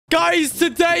Guys,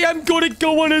 today I'm going to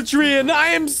go on a train.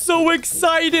 I am so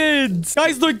excited.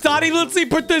 Guys, look, Daddy, let's see,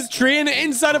 put this train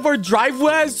inside of our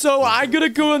driveway. So I'm going to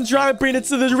go and try and bring it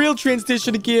to the real train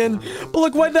station again. But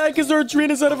look, why the heck is there a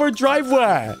train inside of our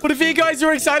driveway? But if you guys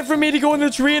are excited for me to go on the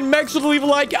train, make sure to leave a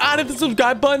like and hit the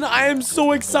subscribe button. I am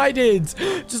so excited.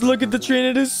 Just look at the train.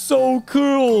 It is so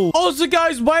cool. Also,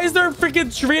 guys, why is there a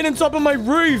freaking train on top of my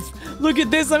roof? Look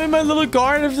at this. I'm in my little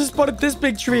car and I've just spotted this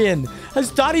big train. Has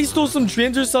Daddy stole some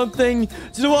trains or something?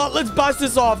 So you know what? Let's bust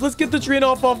this off. Let's get the train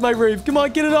off my roof. Come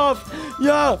on, get it off.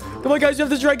 Yeah. Come on, guys. You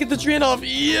have to try and get the train off.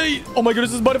 Yay. Oh my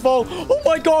goodness, this is about to fall. Oh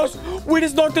my gosh. We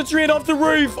just knocked the train off the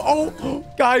roof. Oh,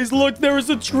 guys, look. There is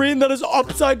a train that is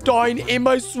upside down in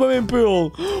my swimming pool.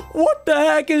 What the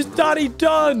heck has Daddy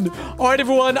done? All right,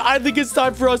 everyone. I think it's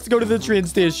time for us to go to the train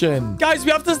station. Guys,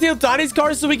 we have to steal Daddy's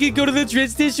car so we can go to the train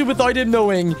station without him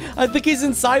knowing. I think he's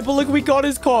inside, but look, we got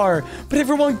his car. But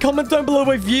everyone, comment down below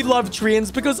if you love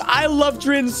trains, because I love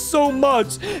trains so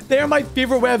much. They are my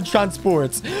favorite way of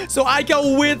transport. So I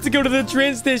can't wait to go to the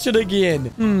train station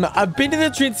again. I've been to the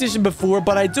train station before,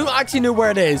 but I don't actually know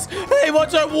where it is. Hey,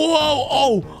 watch out.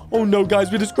 Whoa. Oh no, guys,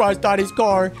 we just crashed Daddy's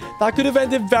car. That could have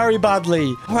ended very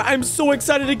badly. All right, I'm so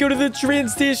excited to go to the train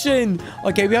station.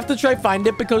 Okay, we have to try find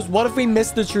it, because what if we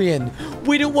miss the train?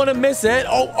 We don't want to miss it.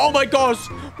 Oh my gosh.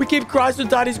 We keep crashing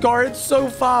Daddy's car. It's so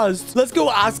fast. Let's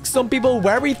go ask some people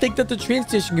where we think that the train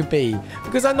station could be,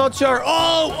 because I'm not sure.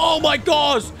 Oh my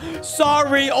gosh.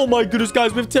 Sorry. Oh my goodness,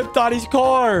 guys. We've tipped Daddy's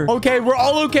car. Okay, we're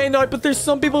all okay now, but there's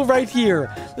some people right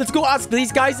here. Let's go ask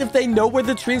these guys if they know where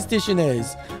the train station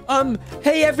is.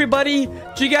 Hey, everybody.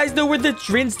 Do you guys know where the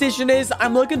train station is?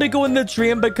 I'm looking to go in the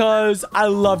train because I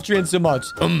love trains so much.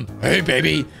 Hey,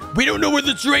 baby. We don't know where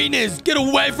the train is. Get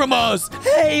away from us.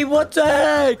 Hey, what the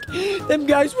heck? Them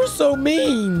guys were so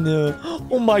mean.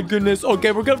 Oh, my goodness.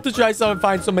 Okay, we're going to have to try and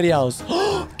find somebody else.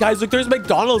 Guys, look, there's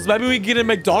McDonald's. Maybe we can get a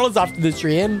McDonald's after the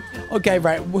train. Okay,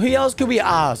 right. Who else could we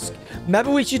ask? Maybe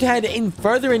we should head in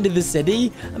further into the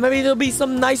city. And maybe there'll be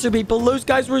some nicer people. Those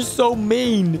guys were so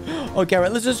mean. Okay,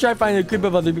 right. Let's just try to find a group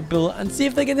of other people and see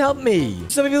if they can help me.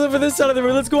 Some people over this side of the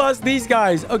room. Let's go ask these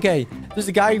guys. Okay. There's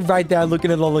a guy right there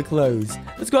looking at all the clothes.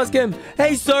 Let's go ask him.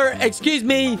 Hey, sir. Excuse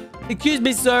me. Excuse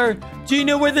me, sir. Do you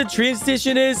know where the train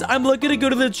station is? I'm looking to go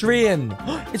to the train.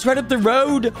 It's right up the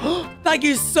road. Thank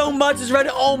you so much. It's right.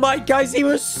 Oh my, guys, he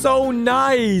was so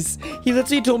nice. He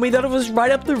literally told me that it was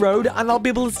right up the road and I'll be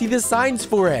able to see the signs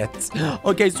for it.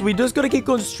 Okay, so we just got to keep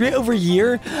going straight over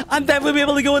here and then we'll be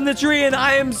able to go in the train.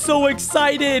 I am so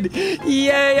excited.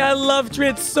 Yay, I love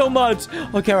trains so much.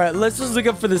 Okay, right. Let's just look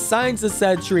up for the signs that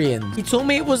said train. He told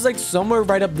me it was like somewhere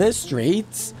right up this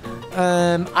street.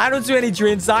 I don't see any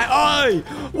train sign. Oi!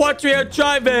 Watch where you're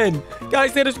driving!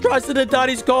 Guys, they just crashed into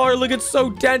Daddy's car. Look, it's so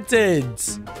dented.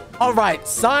 Alright,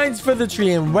 signs for the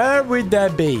train. Where would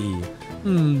that be? I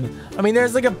mean,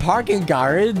 there's like a parking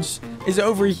garage. Is it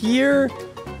over here?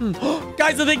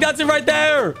 Guys, I think that's it right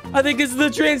there. I think this is the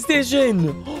train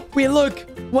station. Wait, look.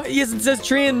 What? Yes, it says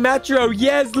train metro.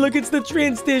 Yes, look, it's the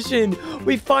train station.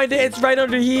 We find it. It's right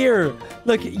under here.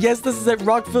 Look, yes, this is at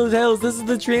Rockfield Hills. This is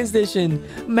the train station.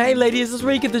 Hey, lady, is this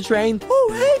where you get the train?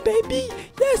 Oh, hey, baby.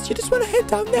 Yes, you just want to head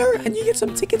down there and you get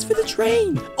some tickets for the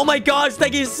train. Oh my gosh,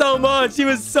 thank you so much. He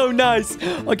was so nice.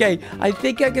 Okay, I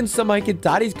think I can somehow get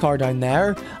Daddy's car down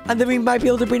there and then we might be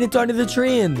able to bring it down to the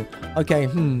train. Okay,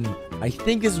 I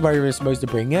think this is where we're supposed to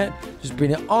bring it. Just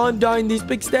bring it on down these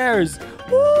big stairs.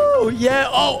 Woo! Yeah.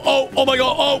 Oh my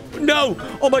god. Oh, no.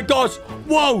 Oh my gosh.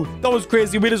 Whoa. That was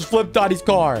crazy. We just flipped Daddy's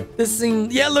car. This thing.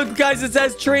 Yeah, look, guys. It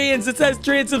says trains. It says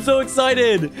trains. I'm so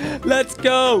excited. Let's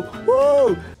go.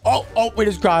 Woo. Oh, we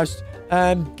just crashed.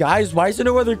 Guys, why is there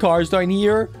no other cars down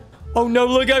here? Oh, no,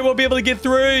 look, I won't be able to get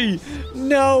through.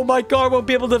 No, my car won't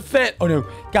be able to fit. Oh, no.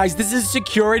 Guys, this is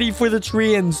security for the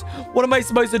trains. What am I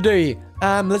supposed to do?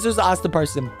 Let's just ask the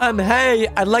person. Hey,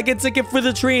 I'd like a ticket for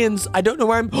the trains. I don't know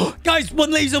where I'm... Guys,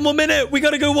 one leaves in 1 minute. We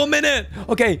gotta go 1 minute.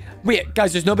 Okay, wait,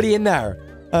 guys, there's nobody in there.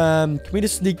 Can we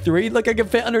just sneak through? Look, I can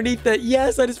fit underneath it.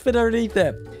 Yes, I just fit underneath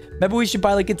it. Maybe we should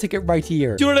buy like a ticket right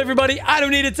here. Do you know what, everybody? I don't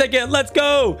need a ticket. Let's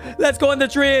go. Let's go on the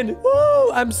train.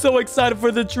 Woo! I'm so excited for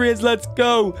the trains. Let's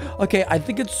go. Okay, I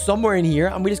think it's somewhere in here.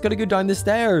 And we just got to go down the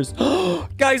stairs.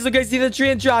 Guys, look, I see the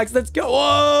train tracks. Let's go.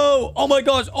 Whoa! Oh my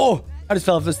gosh. Oh, I just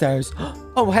fell off the stairs.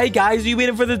 Oh, hey, guys. Are you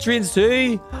waiting for the trains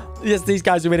too? Yes, these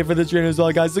guys are waiting for the train as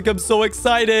well, guys. Look, I'm so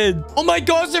excited. Oh my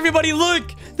gosh, everybody,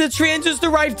 look. The train just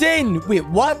arrived in. Wait,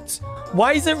 what?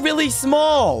 Why is it really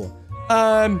small?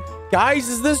 Guys,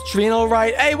 is this train all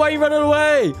right? Hey, why are you running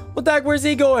away? What the heck? Where's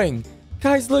he going?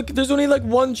 Guys, look, there's only like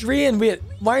one train. Wait,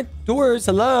 why aren't doors?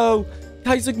 Hello?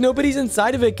 Guys, look, nobody's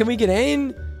inside of it. Can we get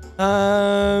in?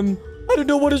 I don't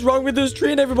know what is wrong with this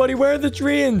train, everybody. Where are the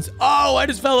trains? Oh, I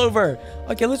just fell over.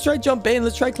 Okay, let's try jump in.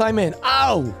 Let's try climb in.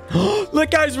 Ow.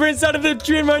 Look, guys, we're inside of the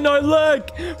train right now.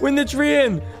 Look, we're in the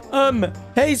train.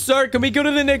 Hey, sir, can we go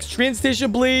to the next train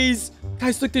station, please?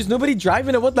 Guys, look, there's nobody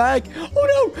driving it. What the heck?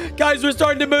 Oh, no. Guys, we're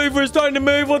starting to move. We're starting to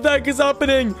move. What the heck is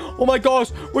happening? Oh, my gosh.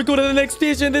 We're going to the next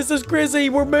station. This is crazy.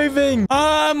 We're moving.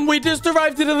 We just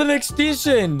arrived into the next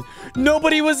station.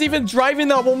 Nobody was even driving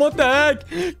that one. What the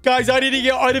heck? Guys, I need to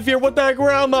get out of here. What the heck? Where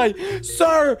am I?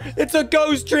 Sir, it's a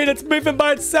ghost train. It's moving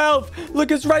by itself. Look,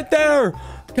 it's right there.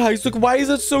 Guys, look, why is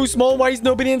it so small? Why is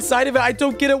nobody inside of it? I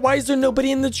don't get it. Why is there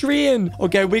nobody in the train?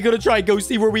 Okay, we gotta try and go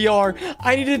see where we are.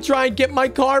 I need to try and get my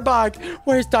car back.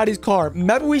 Where's Daddy's car?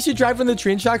 Maybe we should drive on the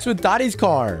train tracks with Daddy's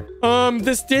car.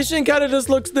 The station kind of just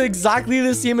looks exactly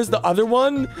the same as the other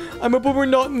one. I'm hoping we're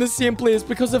not in the same place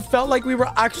because it felt like we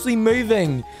were actually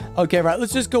moving. Okay, right,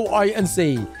 let's just go out and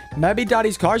see. Maybe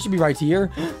Daddy's car should be right here.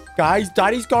 Guys,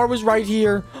 Daddy's car was right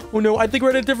here. Oh, no, I think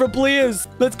we're in a different place.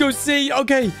 Let's go see.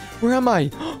 Okay, where am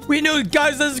I? We know,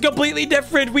 guys, this is completely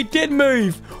different. We did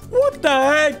move. What the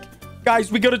heck? Guys,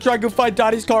 we gotta try and go find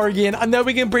Daddy's car again, and then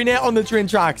we can bring it on the train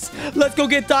tracks. Let's go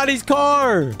get Daddy's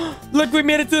car. Look, we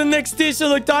made it to the next station.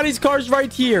 Look, Daddy's car's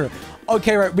right here.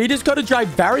 Okay, right. We just gotta drive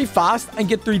very fast and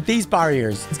get through these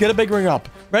barriers. Let's get a big ring up.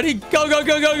 Ready? Go, go,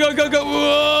 go, go, go, go, go.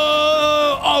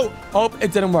 Whoa! Oh,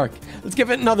 it didn't work. Let's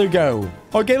give it another go.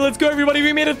 Okay, let's go, everybody.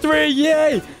 We made it 3.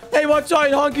 Yay! Hey, watch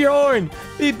out. Honk your horn.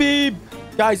 Beep, beep.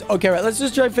 Guys, okay, right. Let's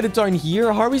just try to fit it down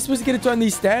here. How are we supposed to get it down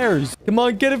these stairs? Come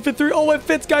on, get it fit through. Oh, it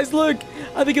fits, guys. Look.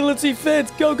 I think it literally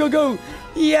fits. Go, go, go.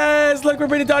 Yes, look, we're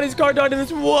bringing Daddy's car down to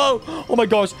this. Whoa. Oh, my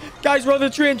gosh. Guys, we're on the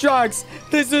train tracks.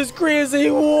 This is crazy.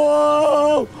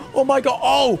 Whoa. Oh, my God.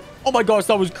 Oh, my gosh.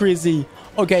 That was crazy.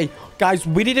 Okay. Guys,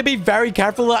 we need to be very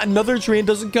careful that another train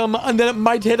doesn't come and then it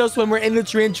might hit us when we're in the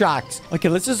train tracks. Okay,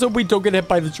 let's just hope we don't get hit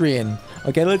by the train.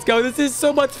 Okay, let's go. This is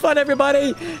so much fun,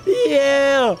 everybody.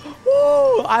 Yeah.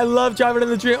 Woo. I love driving in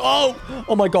the train.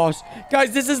 Oh my gosh.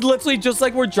 Guys, this is literally just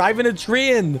like we're driving a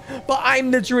train, but I'm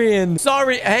the train.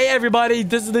 Sorry. Hey, everybody.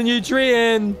 This is the new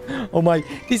train. Oh my.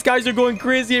 These guys are going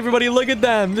crazy, everybody. Look at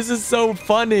them. This is so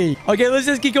funny. Okay, let's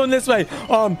just keep going this way.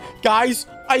 Guys,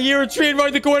 I hear a train right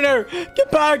in the corner. Get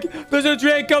back. There's a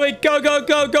train coming. Go, go,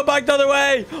 go. Go back the other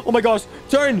way. Oh, my gosh.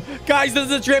 Turn. Guys,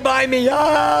 there's a train behind me.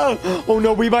 Oh,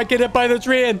 no. We might get hit by the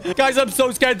train. Guys, I'm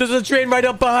so scared. There's a train right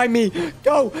up behind me.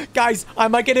 Go. Guys, I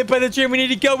might get hit by the train. We need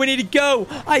to go. We need to go.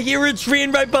 I hear a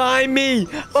train right behind me.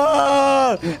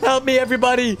 Help me,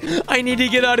 everybody. I need to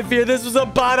get out of here. This was a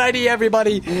bad idea,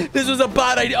 everybody. This was a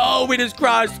bad idea. Oh, we just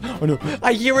crashed. Oh, no.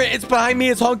 I hear it. It's behind me.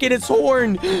 It's honking its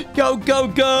horn. Go, go,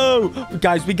 go.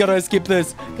 Guys, we gotta escape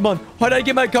this. Come on. How did I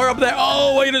get my car up there?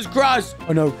 Oh, I just crashed.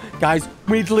 Oh, no. Guys,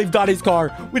 we need to leave Daddy's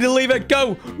car. We need to leave it.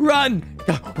 Go. Run.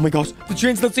 Oh, my gosh. The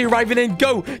train's literally arriving in.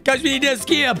 Go. Guys, we need to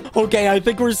escape. Okay, I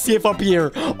think we're safe up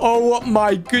here. Oh,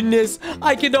 my goodness.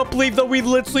 I cannot believe that we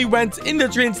literally went in the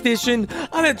train station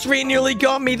and a train nearly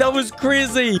got me. That was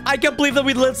crazy. I can't believe that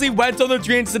we literally went on the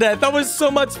train today. That was so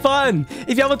much fun.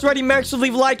 If you haven't already, make sure to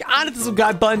leave a like and hit the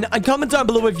subscribe button and comment down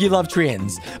below if you love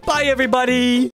trains. Bye, everybody.